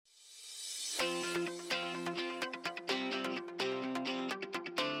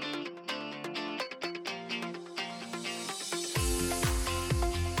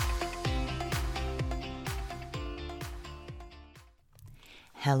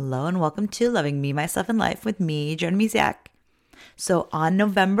Hello and welcome to Loving Me, Myself, and Life with me, Joan Misiak. So on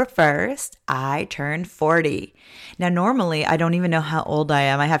November 1st, I turned 40. Now, normally, I don't even know how old I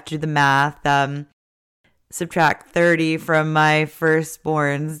am. I have to do the math, subtract 30 from my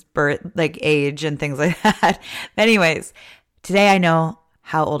firstborn's birth, age and things like that. But anyways, today I know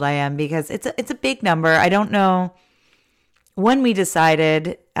how old I am because it's a big number. I don't know when we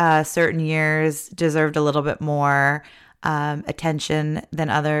decided certain years deserved a little bit more attention than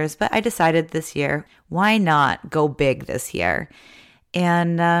others, but I decided this year, why not go big this year?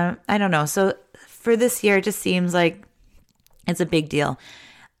 And I don't know. So for this year, it just seems like it's a big deal.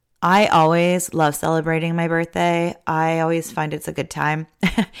 I always love celebrating my birthday. I always find it's a good time.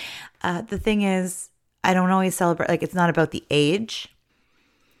 The thing is, I don't always celebrate, it's not about the age.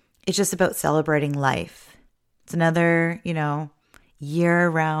 It's just about celebrating life. It's another, year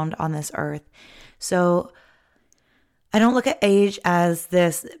around on this earth. So I don't look at age as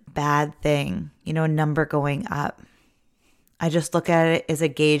this bad thing, a number going up. I just look at it as a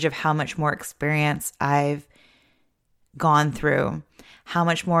gauge of how much more experience I've gone through, how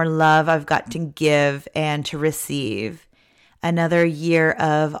much more love I've got to give and to receive. Another year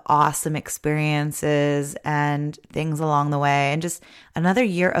of awesome experiences and things along the way, and just another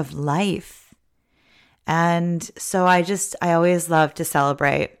year of life. And so I always love to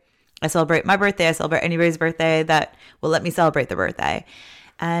celebrate. I celebrate my birthday. I celebrate anybody's birthday that will let me celebrate their birthday.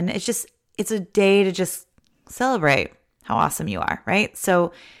 And it's a day to just celebrate how awesome you are, right?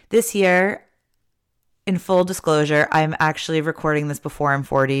 So this year, in full disclosure, I'm actually recording this before I'm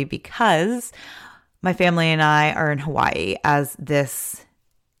 40 because my family and I are in Hawaii as this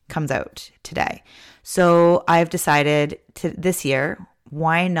comes out today. So I've decided this year,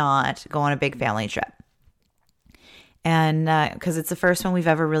 why not go on a big family trip? And because it's the first one we've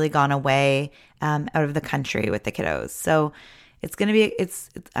ever really gone away out of the country with the kiddos. So it's going to be,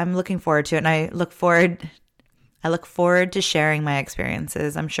 I'm looking forward to it. And I look forward to sharing my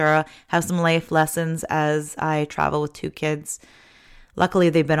experiences. I'm sure I'll have some life lessons as I travel with two kids.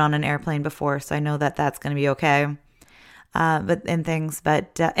 Luckily, they've been on an airplane before, so I know that that's going to be okay. But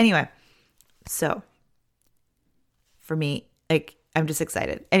anyway, so for me, I'm just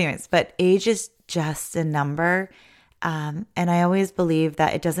excited. Anyways, but age is just a number. And I always believe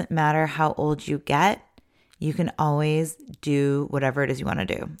that it doesn't matter how old you get, you can always do whatever it is you want to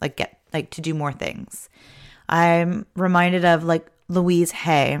do, to do more things. I'm reminded of Louise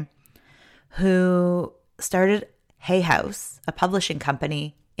Hay, who started Hay House, a publishing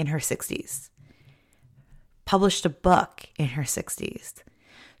company, in her 60s, published a book in her 60s.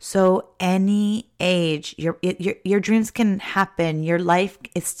 So any age, your dreams can happen. Your life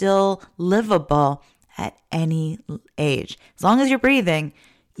is still livable at any age. As long as you're breathing,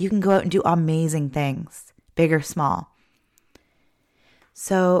 you can go out and do amazing things, big or small.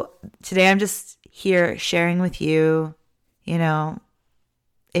 So today I'm just here sharing with you,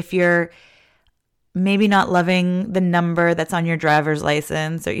 if you're maybe not loving the number that's on your driver's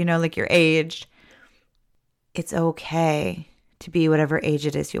license or, your age, it's okay to be whatever age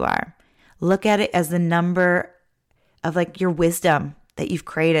it is you are. Look at it as the number of your wisdom that you've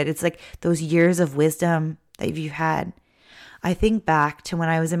created. It's those years of wisdom that you've had. I think back to when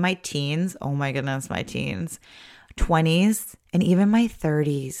I was in my teens. Oh my goodness, my teens, 20s, and even my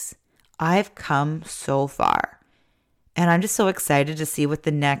 30s. I've come so far. And I'm just so excited to see what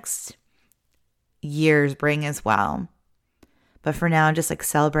the next years bring as well. But for now, I'm just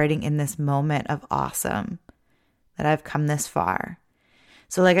celebrating in this moment of awesome that I've come this far.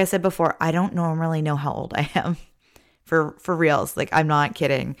 So like I said before, I don't normally know how old I am. For reals, I'm not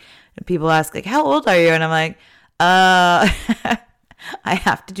kidding. People ask how old are you? And I'm like, I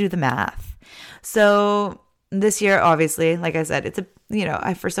have to do the math. So this year, obviously, like I said, it's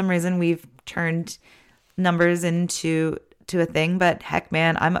for some reason we've turned numbers into a thing, but heck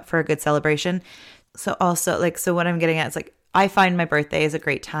man, I'm up for a good celebration. So also so what I'm getting at is I find my birthday is a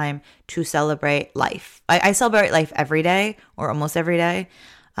great time to celebrate life. I celebrate life every day or almost every day.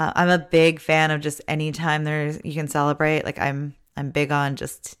 I'm a big fan of just any time you can celebrate. I'm big on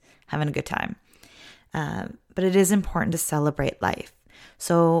just having a good time. But it is important to celebrate life.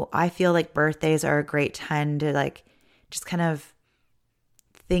 So I feel birthdays are a great time to just kind of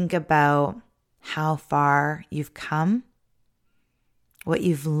think about how far you've come, what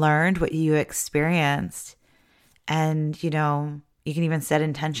you've learned, what you experienced. And, you can even set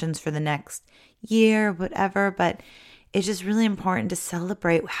intentions for the next year, whatever, but it's just really important to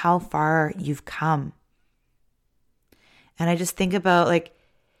celebrate how far you've come. And I just think about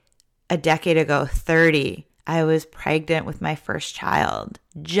a decade ago, 30, I was pregnant with my first child,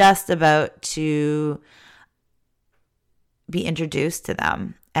 just about to be introduced to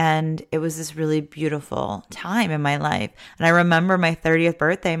them. And it was this really beautiful time in my life. And I remember my 30th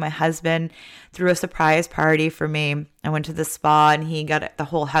birthday, my husband threw a surprise party for me. I went to the spa and he got the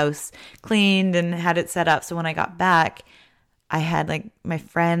whole house cleaned and had it set up. So when I got back, I had like my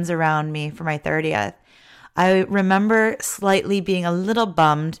friends around me for my 30th. I remember slightly being a little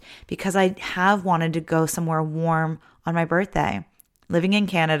bummed because I have wanted to go somewhere warm on my birthday. Living in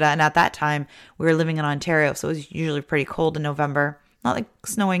Canada, and at that time, we were living in Ontario, so it was usually pretty cold in November. Not like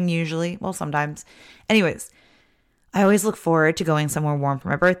snowing usually. Well, sometimes. Anyways, I always look forward to going somewhere warm for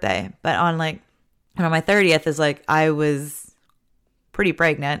my birthday. But on my 30th is like I was pretty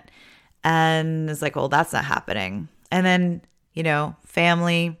pregnant. And it's like, well, that's not happening. And then,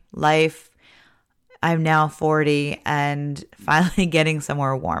 family, life. I'm now 40 and finally getting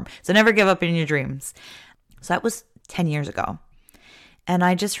somewhere warm. So never give up in your dreams. So that was 10 years ago. And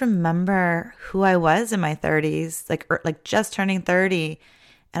I just remember who I was in my 30s, like just turning 30.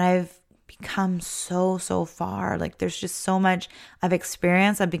 And I've become so far. Like there's just so much I've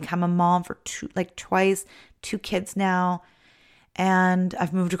experienced. I've become a mom for twice, 2 kids now. And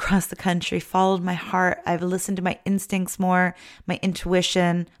I've moved across the country, followed my heart. I've listened to my instincts more, my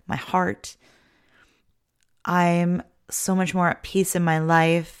intuition, my heart. I'm so much more at peace in my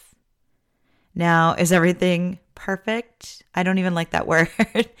life. Now, is everything perfect? I don't even like that word.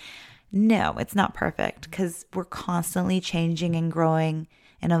 No, it's not perfect because we're constantly changing and growing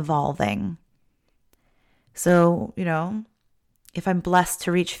and evolving. So, if I'm blessed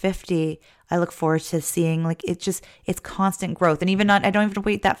to reach 50, I look forward to seeing it's constant growth. And even I don't even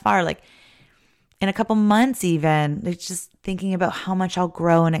wait that far. Like in a couple months, even it's just thinking about how much I'll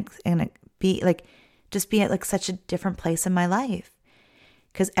grow and be at such a different place in my life.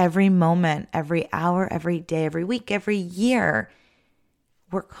 Because every moment, every hour, every day, every week, every year,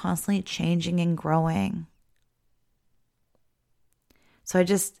 we're constantly changing and growing. So I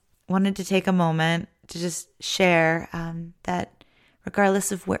just wanted to take a moment to just share that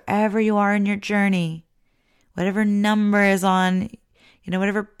regardless of wherever you are in your journey, whatever number is on,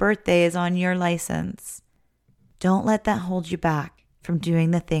 whatever birthday is on your license, don't let that hold you back from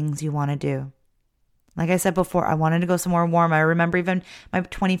doing the things you want to do. Like I said before, I wanted to go somewhere warm. I remember even my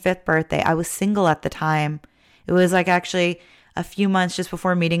 25th birthday. I was single at the time. It was actually a few months just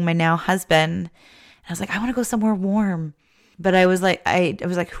before meeting my now husband. And I was like, I want to go somewhere warm. But I was like,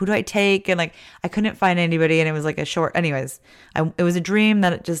 who do I take? And I couldn't find anybody. And it was a short, anyways, it was a dream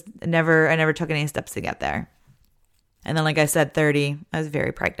that I never took any steps to get there. And then, like I said, 30, I was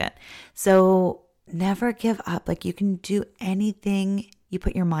very pregnant. So never give up. You can do anything you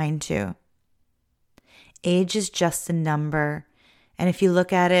put your mind to. Age is just a number. And if you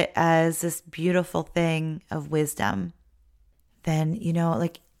look at it as this beautiful thing of wisdom, then,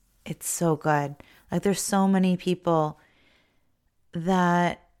 it's so good. There's so many people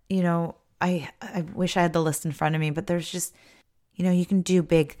that, I wish I had the list in front of me, but there's just, you can do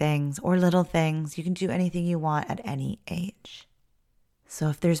big things or little things. You can do anything you want at any age. So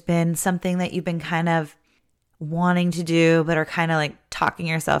if there's been something that you've been kind of wanting to do, but are kind of talking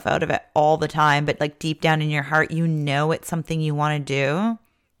yourself out of it all the time, but deep down in your heart, it's something you want to do,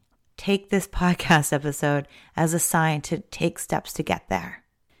 take this podcast episode as a sign to take steps to get there.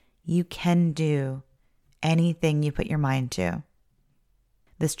 You can do anything you put your mind to.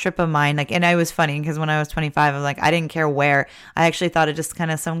 This trip of mine, and I was funny because when I was 25, I was I didn't care where. I actually thought it just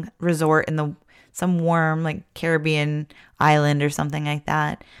kind of some resort in some warm Caribbean island or something like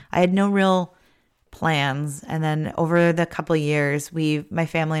that. I had no real plans. And then over the couple of years, my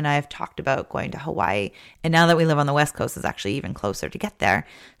family and I have talked about going to Hawaii. And now that we live on the West Coast, it's actually even closer to get there.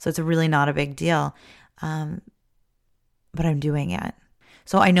 So it's really not a big deal. But I'm doing it.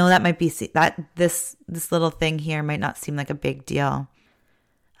 So I know that might be that this little thing here might not seem like a big deal,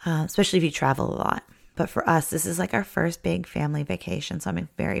 especially if you travel a lot. But for us, this is our first big family vacation. So I'm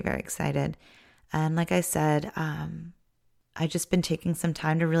very, very excited. And like I said, I've just been taking some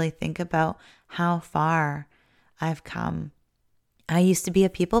time to really think about how far I've come. I used to be a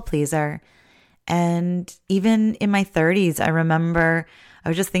people pleaser. And even in my 30s, I remember I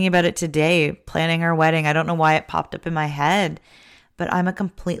was just thinking about it today, planning our wedding. I don't know why it popped up in my head, but I'm a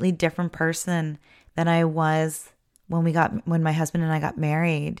completely different person than I was when my husband and I got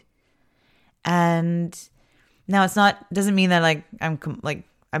married. And now doesn't mean that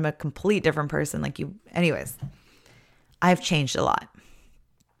I'm a complete different person like you. Anyways, I've changed a lot.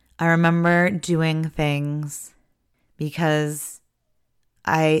 I remember doing things because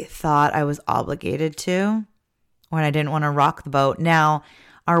I thought I was obligated to, when I didn't want to rock the boat. Now,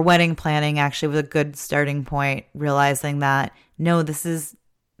 our wedding planning actually was a good starting point, realizing that, no, this is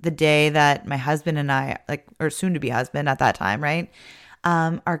the day that my husband and I, like, or soon to be husband at that time, right,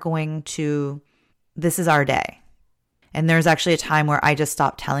 are going to, this is our day. And there was actually a time where I just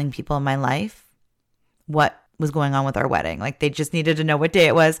stopped telling people in my life what was going on with our wedding. Like, they just needed to know what day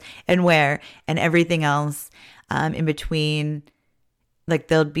it was and where, and everything else in between, like,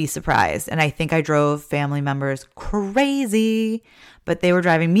 they'll be surprised. And I think I drove family members crazy, but they were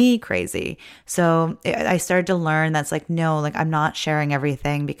driving me crazy. So I started to learn that's like, no, like, I'm not sharing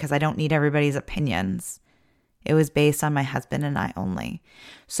everything because I don't need everybody's opinions. It was based on my husband and I only.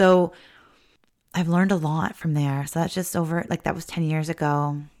 So I've learned a lot from there. So that's just over, like, that was 10 years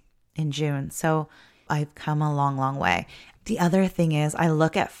ago in June. So I've come a long, long way. The other thing is I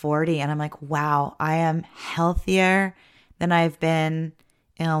look at 40 and I'm like, wow, I am healthier than I've been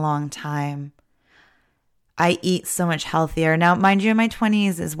in a long time. I eat so much healthier. Now, mind you, in my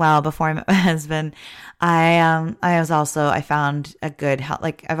 20s as well, before I met my husband, I found a good health,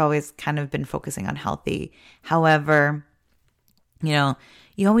 like, I've always kind of been focusing on healthy. However, you know,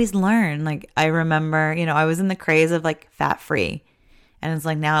 you always learn. Like, I remember, you know, I was in the craze of like fat free, and it's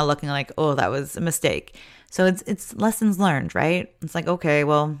like now looking like, oh, that was a mistake. So it's lessons learned, right? It's like, okay,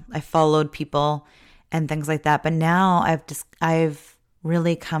 well, I followed people and things like that. But now I've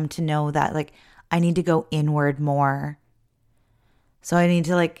really come to know that, like, I need to go inward more. So I need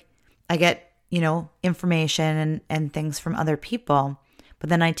to, like, I get, you know, information and things from other people, but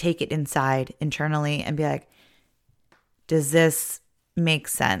then I take it inside internally and be like, does this make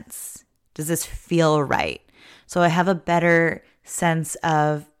sense? Does this feel right? So I have a better sense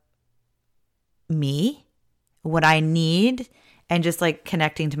of me, what I need, and just like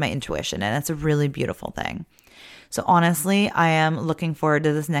connecting to my intuition. And that's a really beautiful thing. So honestly, I am looking forward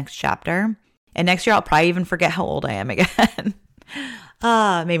to this next chapter. And next year, I'll probably even forget how old I am again.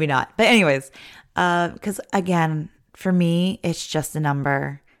 Maybe not. But anyways, because again, for me, it's just a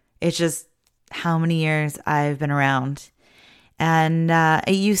number. It's just how many years I've been around. And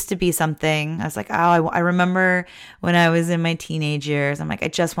it used to be something. I was like, oh, I remember when I was in my teenage years, I'm like, I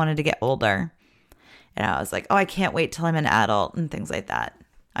just wanted to get older. And I was like, oh, I can't wait till I'm an adult and things like that.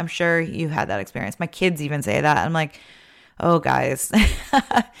 I'm sure you had that experience. My kids even say that. I'm like, oh, guys,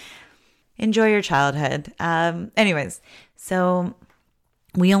 enjoy your childhood. Anyways, so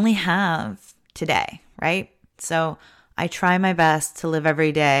we only have today, right? So I try my best to live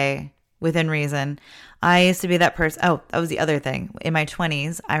every day within reason. I used to be that person. Oh, that was the other thing. In my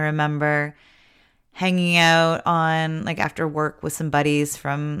 20s, I remember hanging out on, like, after work with some buddies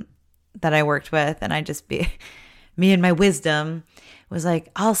from that I worked with, and I just be me and my wisdom was like,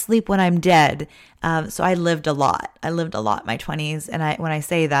 I'll sleep when I'm dead. So I lived a lot. I lived a lot in my 20s, and when I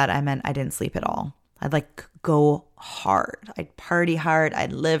say that, I meant I didn't sleep at all. I'd like go hard. I'd party hard.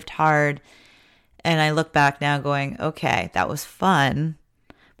 I'd lived hard. And I look back now going, okay, that was fun,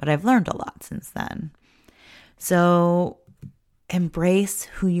 but I've learned a lot since then. So embrace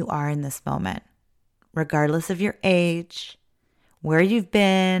who you are in this moment, regardless of your age, where you've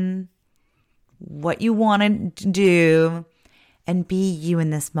been, what you want to do, and be you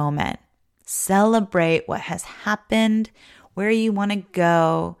in this moment. Celebrate what has happened, where you want to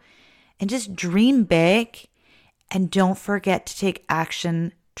go, and just dream big. And don't forget to take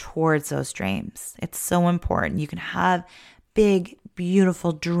action towards those dreams. It's so important. You can have big,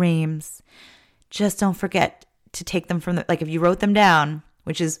 beautiful dreams. Just don't forget to take them from like, if you wrote them down,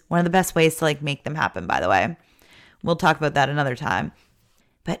 which is one of the best ways to like make them happen, by the way. We'll talk about that another time.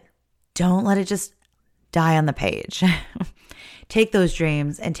 But don't let it just die on the page. Take those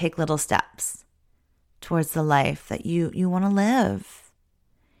dreams and take little steps towards the life that you want to live.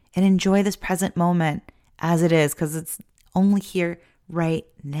 And enjoy this present moment as it is, because it's only here right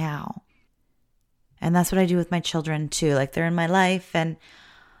now. And that's what I do with my children too. Like, they're in my life, and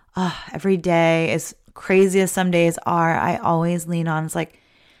every day, as crazy as some days are, I always lean on, it's like,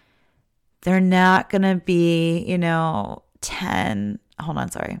 they're not going to be, 10. Hold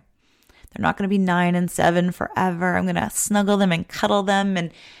on, sorry. They're not going to be 9 and 7 forever. I'm going to snuggle them and cuddle them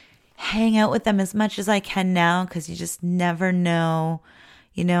and hang out with them as much as I can now, because you just never know,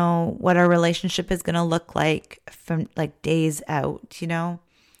 what our relationship is going to look like from like days out,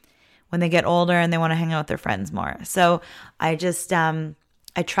 when they get older and they want to hang out with their friends more. So I just, I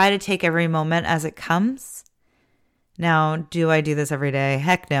try to take every moment as it comes. Now, do I do this every day?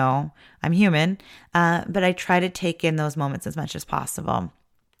 Heck no. I'm human. But I try to take in those moments as much as possible.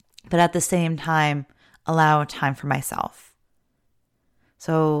 But at the same time, allow time for myself.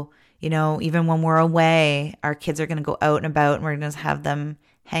 So, even when we're away, our kids are going to go out and about, and we're going to have them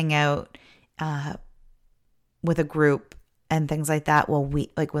hang out with a group and things like that. Well,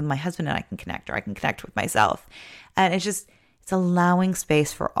 like with my husband and I can connect, or I can connect with myself. And it's just, It's allowing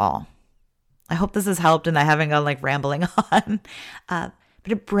space for all. I hope this has helped and I haven't gone like rambling on. But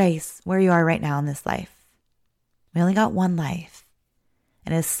embrace where you are right now in this life. We only got one life.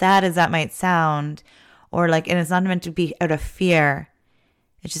 And as sad as that might sound, and it's not meant to be out of fear,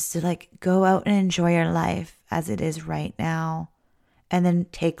 it's just to like go out and enjoy your life as it is right now. And then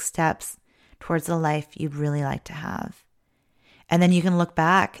take steps towards the life you'd really like to have. And then you can look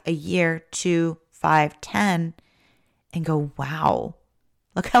back a year, 2, 5, 10, and go, wow,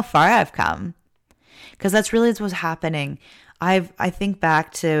 look how far I've come. Because that's really what's happening. I think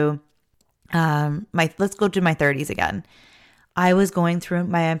back to let's go to my 30s again. I was going through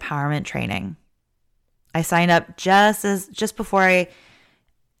my empowerment training. I signed up just before I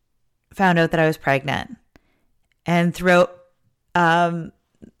found out that I was pregnant. And throughout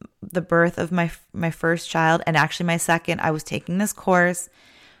the birth of my first child and actually my second, I was taking this course.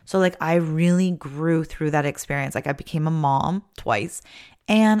 So like I really grew through that experience. Like I became a mom twice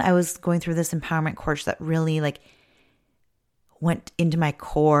and I was going through this empowerment course that really like went into my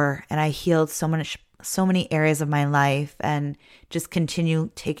core, and I healed so many areas of my life, and just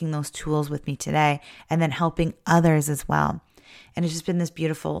continue taking those tools with me today and then helping others as well. And it's just been this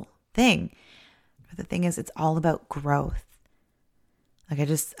beautiful thing. But the thing is, it's all about growth. Like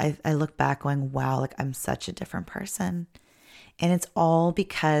I look back going, wow, like I'm such a different person. And it's all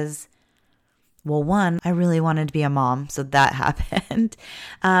because, well, one, I really wanted to be a mom, so that happened.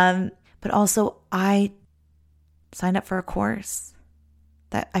 But also I signed up for a course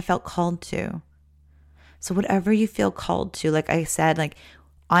that I felt called to. So whatever you feel called to, like I said, like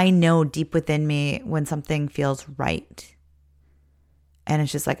I know deep within me when something feels right. And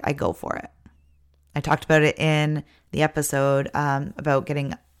it's just like, I go for it. I talked about it in the episode about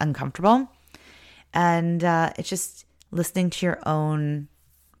getting uncomfortable. And it's just listening to your own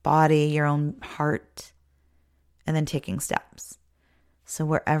body, your own heart, and then taking steps. So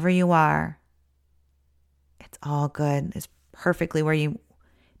wherever you are, it's all good. It's perfectly where you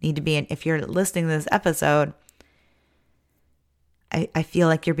need to be. And if you're listening to this episode, I feel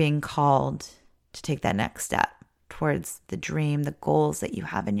like you're being called to take that next step towards the dream, the goals that you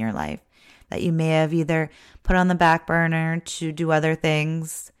have in your life that you may have either put on the back burner to do other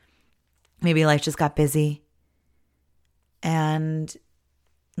things. Maybe life just got busy. And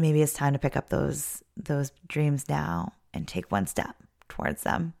maybe it's time to pick up those dreams now and take one step towards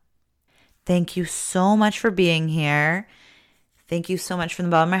them. Thank you so much for being here. Thank you so much from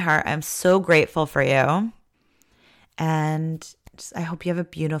the bottom of my heart. I'm so grateful for you. And I hope you have a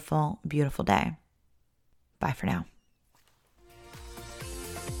beautiful, beautiful day. Bye for now.